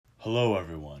Hello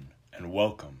everyone, and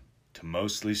welcome to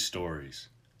Mostly Stories.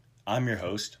 I'm your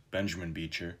host, Benjamin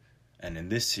Beecher, and in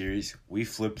this series, we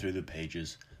flip through the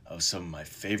pages of some of my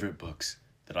favorite books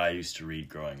that I used to read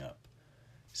growing up.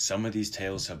 Some of these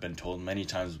tales have been told many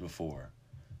times before.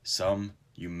 Some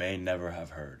you may never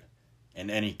have heard. In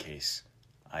any case,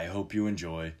 I hope you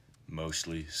enjoy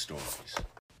Mostly Stories.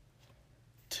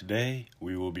 Today,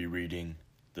 we will be reading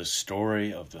The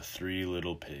Story of the Three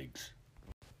Little Pigs.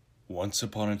 Once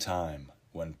upon a time,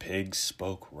 when pigs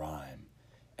spoke rhyme,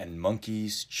 and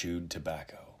monkeys chewed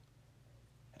tobacco,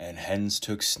 and hens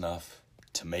took snuff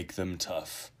to make them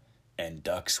tough, and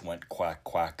ducks went quack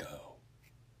quacko.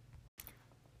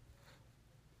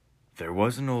 There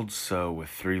was an old sow with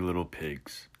 3 little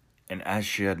pigs, and as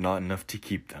she had not enough to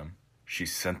keep them, she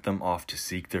sent them off to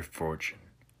seek their fortune.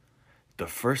 The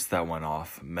first that went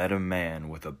off met a man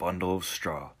with a bundle of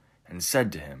straw, and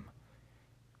said to him,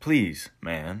 "Please,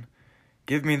 man,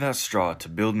 give me that straw to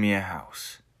build me a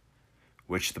house."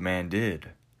 Which the man did,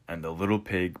 and the little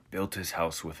pig built his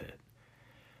house with it.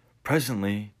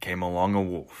 Presently came along a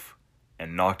wolf,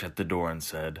 and knocked at the door and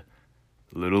said,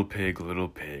 little pig,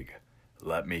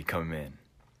 let me come in."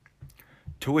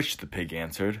 To which the pig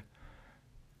answered,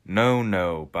 "No,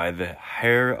 no, by the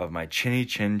hair of my chinny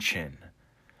chin chin."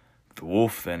 The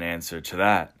wolf then answered to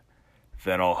that,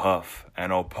 "Then I'll huff,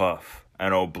 and I'll puff,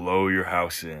 and I'll blow your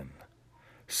house in."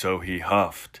 So he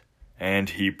huffed, and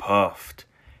he puffed,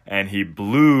 and he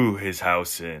blew his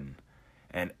house in,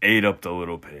 and ate up the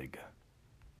little pig.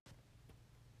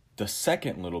 The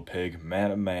second little pig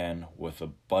met a man with a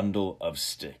bundle of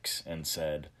sticks, and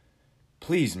said,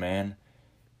 "Please, man,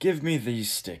 give me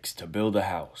these sticks to build a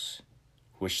house."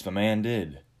 Which the man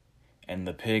did, and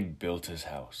the pig built his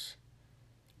house.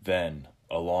 Then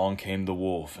along came the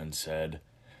wolf, and said,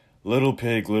 little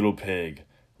pig,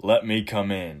 let me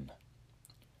come in."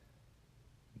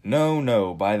 "No,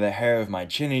 no, by the hair of my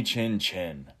chinny chin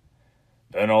chin."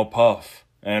 "Then I'll puff,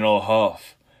 and I'll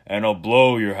huff, and I'll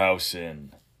blow your house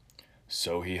in."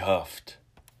 So he huffed,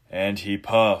 and he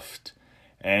puffed,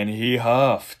 and he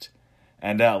huffed,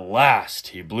 and at last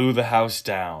he blew the house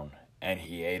down, and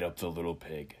he ate up the little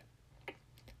pig.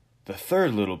 The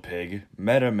third little pig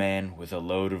met a man with a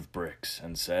load of bricks,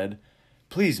 and said,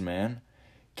 "Please, man,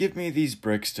 give me these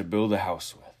bricks to build a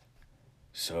house with."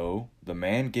 So the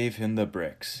man gave him the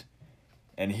bricks,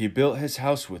 and he built his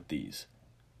house with these.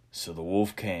 So the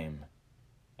wolf came,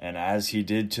 and as he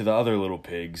did to the other little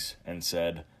pigs, and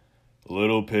said,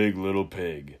 little pig,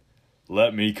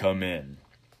 let me come in."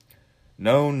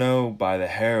 "No, no, by the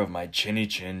hair of my chinny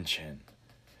chin chin."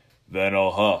 "Then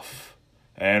I'll huff,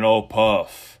 and I'll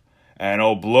puff, and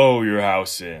I'll blow your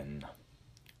house in."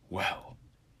 Well,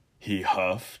 he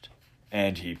huffed,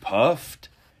 and he puffed,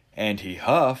 and he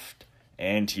huffed,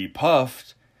 and he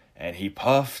puffed, and he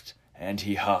puffed, and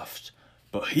he huffed,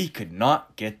 but he could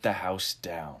not get the house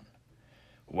down.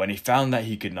 When he found that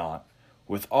he could not,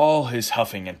 with all his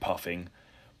huffing and puffing,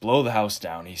 blow the house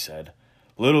down, he said,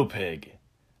 "Little pig,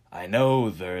 I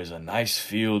know there is a nice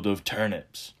field of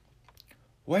turnips."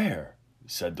 "Where?"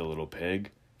 said the little pig.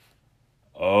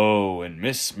 "Oh, in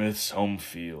Miss Smith's home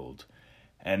field.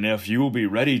 And if you will be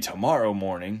ready tomorrow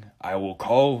morning, I will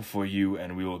call for you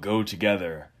and we will go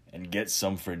together and get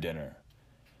some for dinner."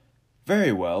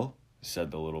 "Very well,"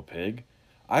 said the little pig.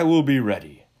 "I will be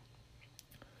ready."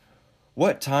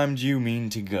 "What time do you mean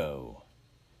to go?"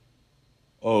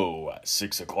 "Oh, at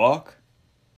 6 o'clock.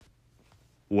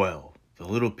 Well, the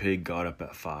little pig got up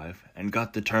at 5 and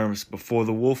got the turnips before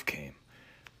the wolf came,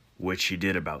 which he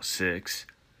did about 6,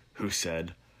 who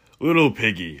said, "Little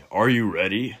piggy, are you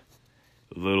ready?"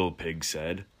 Little pig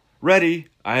said, "Ready,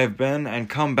 I have been and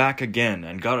come back again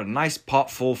and got a nice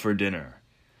pot full for dinner."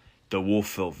 The wolf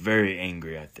felt very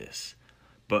angry at this,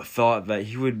 but thought that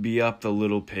he would be up the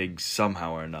little pig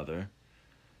somehow or another.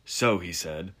 So he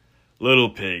said,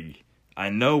 "Little pig, I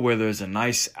know where there's a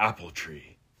nice apple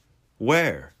tree."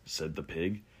 "Where?" said the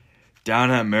pig.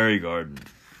 "Down at Merry Garden,"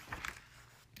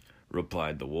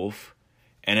 replied the wolf.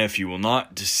 "And if you will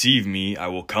not deceive me, I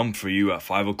will come for you at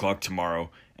 5 o'clock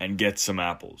tomorrow and get some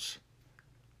apples."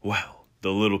 Well,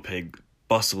 the little pig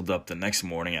bustled up the next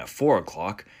morning at 4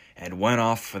 o'clock and went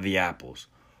off for the apples,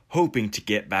 hoping to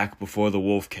get back before the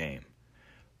wolf came.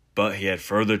 But he had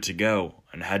further to go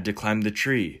and had to climb the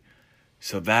tree,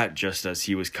 so that just as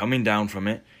he was coming down from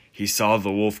it, he saw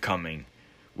the wolf coming,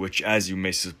 which, as you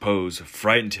may suppose,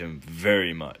 frightened him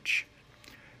very much.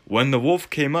 When the wolf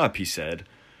came up, he said,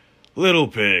 "Little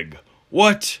pig,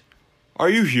 what? Are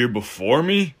you here before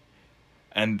me?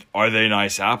 And are they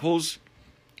nice apples?"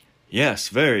 "Yes,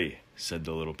 very," said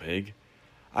the little pig.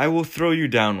 "I will throw you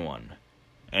down one."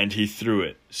 And he threw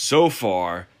it so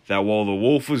far that while the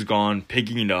wolf was gone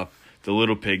picking it up, the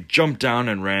little pig jumped down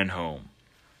and ran home.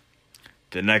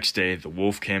 The next day the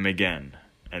wolf came again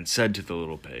and said to the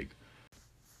little pig,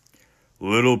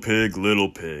 little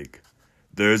pig,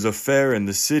 there's a fair in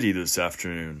the city this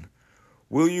afternoon.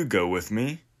 Will you go with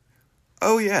me?"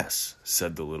 "Oh yes,"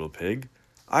 said the little pig,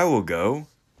 "I will go.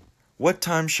 What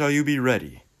time shall you be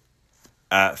ready?"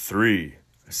 "At 3,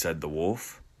 said the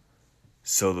wolf.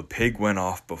 So the pig went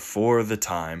off before the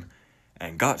time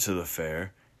and got to the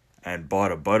fair and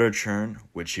bought a butter churn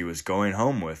which he was going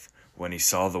home with when he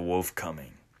saw the wolf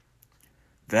coming.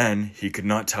 Then he could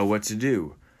not tell what to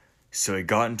do, so he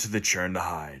got into the churn to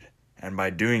hide, and by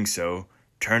doing so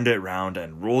turned it round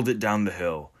and rolled it down the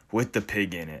hill with the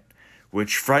pig in it,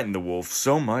 which frightened the wolf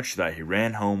so much that he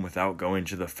ran home without going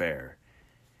to the fair.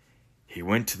 He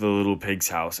went to the little pig's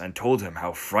house and told him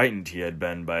how frightened he had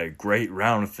been by a great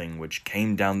round thing which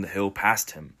came down the hill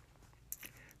past him.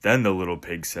 Then the little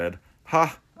pig said,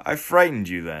 "Ha, I frightened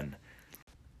you then.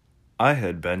 I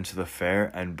had been to the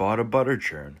fair and bought a butter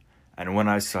churn, and when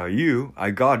I saw you,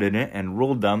 I got in it and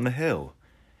rolled down the hill."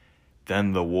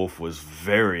 Then the wolf was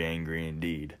very angry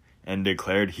indeed, and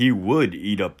declared he would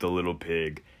eat up the little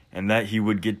pig, and that he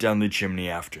would get down the chimney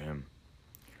after him.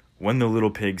 When the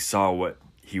little pig saw what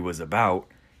he was about,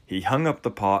 he hung up the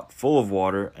pot full of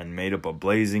water and made up a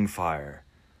blazing fire.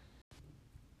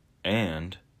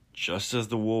 And, just as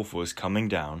the wolf was coming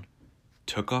down,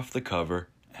 took off the cover,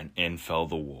 and in fell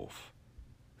the wolf.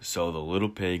 So the little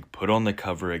pig put on the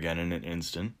cover again in an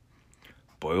instant,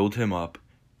 boiled him up,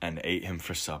 and ate him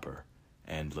for supper,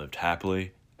 and lived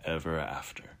happily ever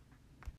after.